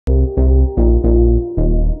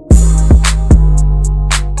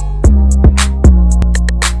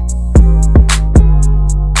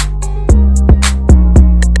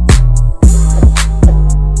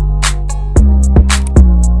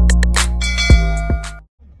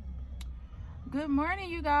Good morning,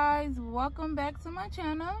 you guys. Welcome back to my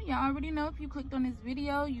channel. Y'all already know, if you clicked on this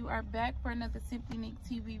video, you are back for another Simply Nick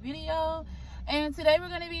TV video. And today we're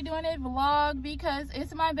going to be doing a vlog because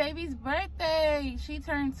it's my baby's birthday. She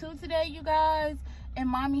turned 2 today, you guys, and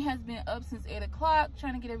mommy has been up since 8 o'clock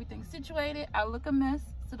trying to get everything situated. I look a mess,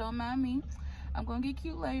 so don't mind me. I'm gonna get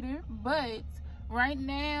cute later, but right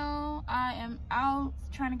now I am out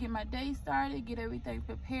trying to get my day started, get everything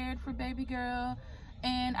prepared for baby girl.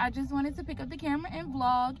 And I just wanted to pick up the camera and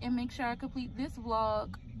vlog and make sure I complete this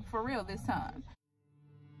vlog for real this time.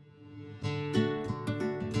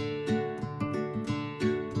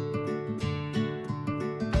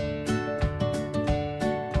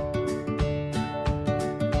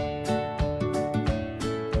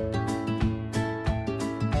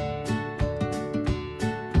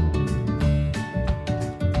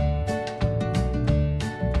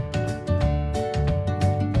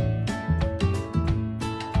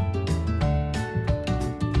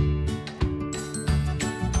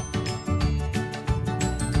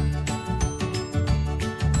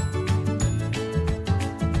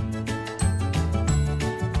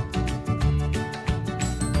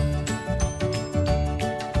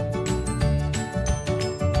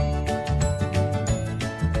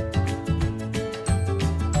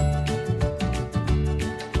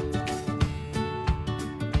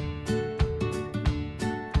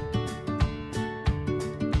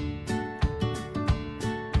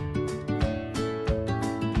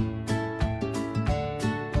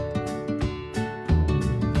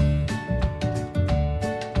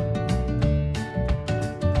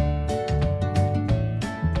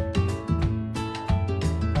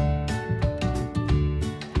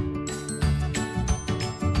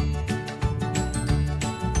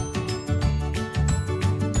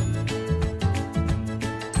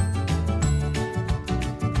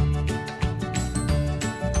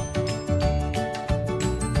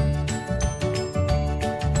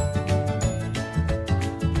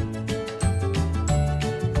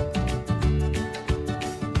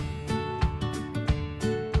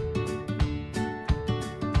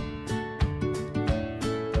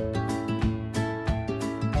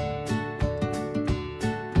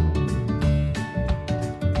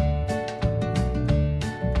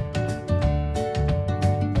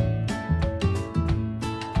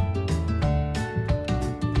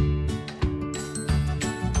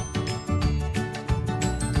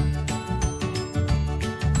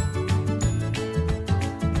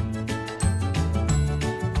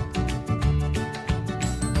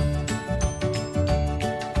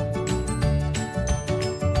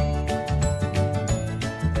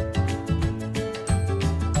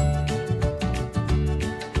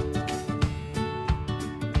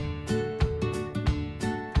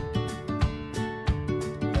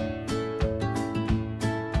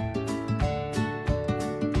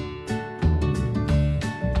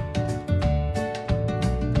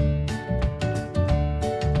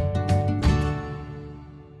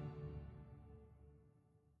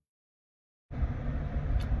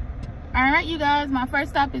 Alright, you guys, my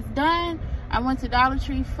first stop is done. I went to Dollar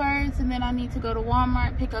Tree first, and then I need to go to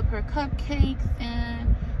Walmart, pick up her cupcakes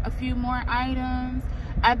and a few more items.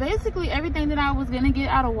 Everything that I was gonna get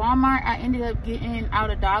out of Walmart, I ended up getting out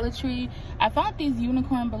of Dollar Tree. I found these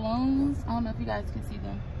unicorn balloons. I don't know if you guys can see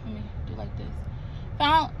them. Let me do like this.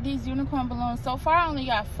 Found these unicorn balloons. So far I only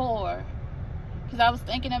got 4, because I was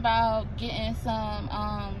thinking about getting some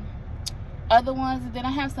other ones, and then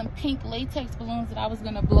I have some pink latex balloons that I was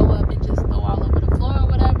gonna blow up and just throw all over the floor or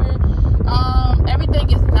whatever.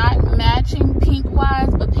 Everything is not matching pink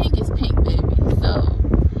wise, but pink is pink, baby. So,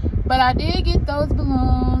 but I did get those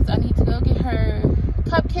balloons. I need to go get her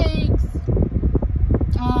cupcakes.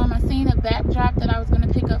 I seen a backdrop that I was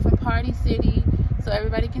gonna pick up from Party City so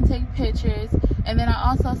everybody can take pictures. And then I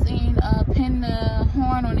also seen Pin the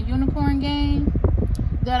Horn on the unicorn game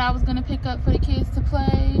that I was gonna pick up for the kids to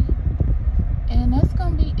play. And that's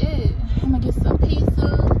gonna be it. I'm gonna get some pizza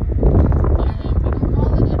and we're gonna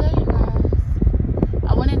call it a day, you guys.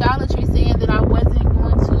 I went to Dollar Tree saying that I wasn't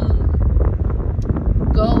going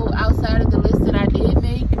to go outside of the list that I did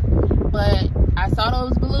make, but I saw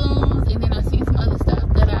those balloons and then I seen some other stuff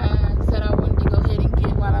that I said I wanted to go ahead and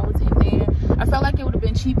get while I was in there. I felt like it would have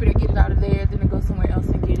been cheaper to get it out of there than to go somewhere else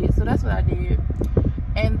and get it, so that's what I did.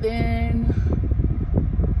 And then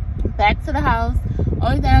back to the house.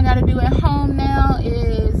 Only thing I gotta do at home now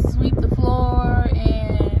is sweep the floor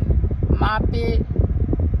and mop it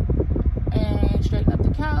and straighten up the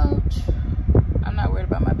couch. I'm not worried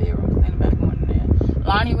about my bedroom because anybody going in there.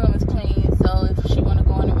 Lonnie's room is clean, so if she wanna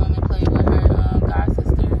go in the room and play with her god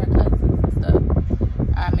sister, her cousins and stuff,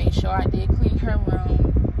 I made sure I did clean her room.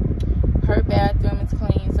 her bathroom is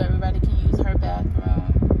clean, so everybody can use her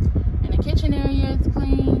bathroom. And the kitchen area is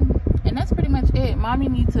clean. And that's pretty much it. Mommy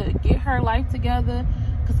needs to get her life together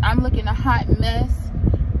because I'm looking a hot mess.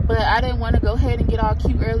 But I didn't want to go ahead and get all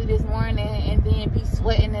cute early this morning and then be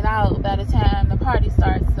sweating it out by the time the party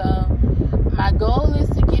starts. So my goal is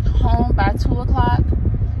to get home by 2 o'clock,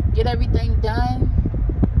 get everything done,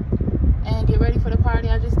 and get ready for the party.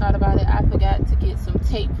 I just thought about it. I forgot to get some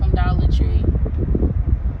tape from Dollar Tree.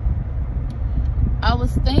 I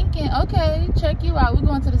was thinking, okay, check you out. We're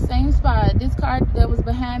going to the same spot. This car that was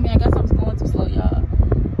behind me, I guess I was going too slow, y'all,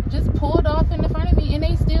 just pulled off in the front of me, and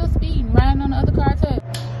they still speeding, riding on the other car too.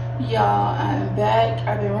 Y'all, I'm back.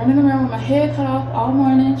 I've been running around with my hair cut off all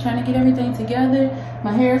morning, trying to get everything together.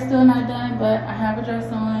 My hair is still not done, but I have a dress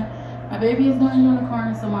on. My baby is doing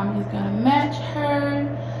unicorn, so mommy is gonna match her.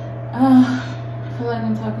 I feel like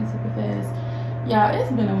I'm talking super fast. Y'all,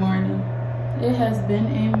 it's been a morning. It has been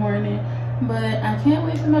a morning, but I can't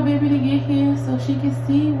wait for my baby to get here so she can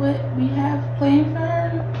see what we have planned for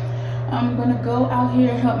her. I'm gonna go out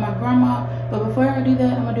here and help my grandma, but before I do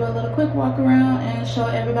that, I'm gonna do a little quick walk around and show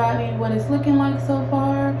everybody what it's looking like so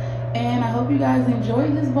far. And I hope you guys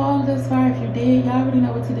enjoyed this vlog thus far. If you did, y'all already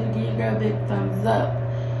know what to do. Give your girl a big thumbs up,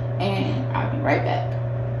 and I'll be right back.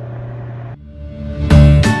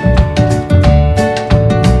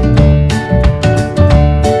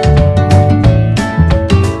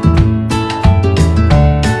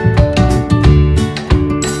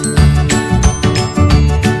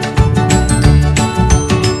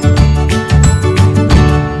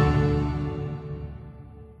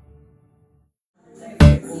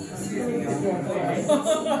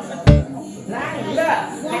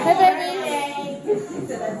 Hey, baby.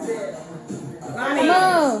 Come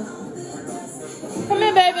on. Come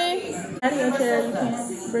here, baby. Patio chair, you can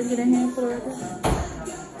bring it in here for the record.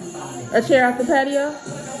 A chair off the patio?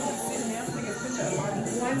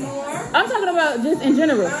 One more? I'm talking about just in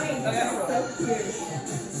general. Do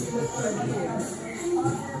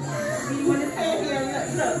you want to stay here?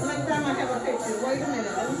 Look, next time I have a picture. Wait a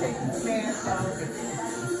minute. Let me take this mask off.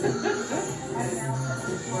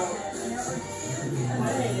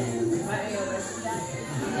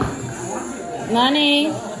 Nani.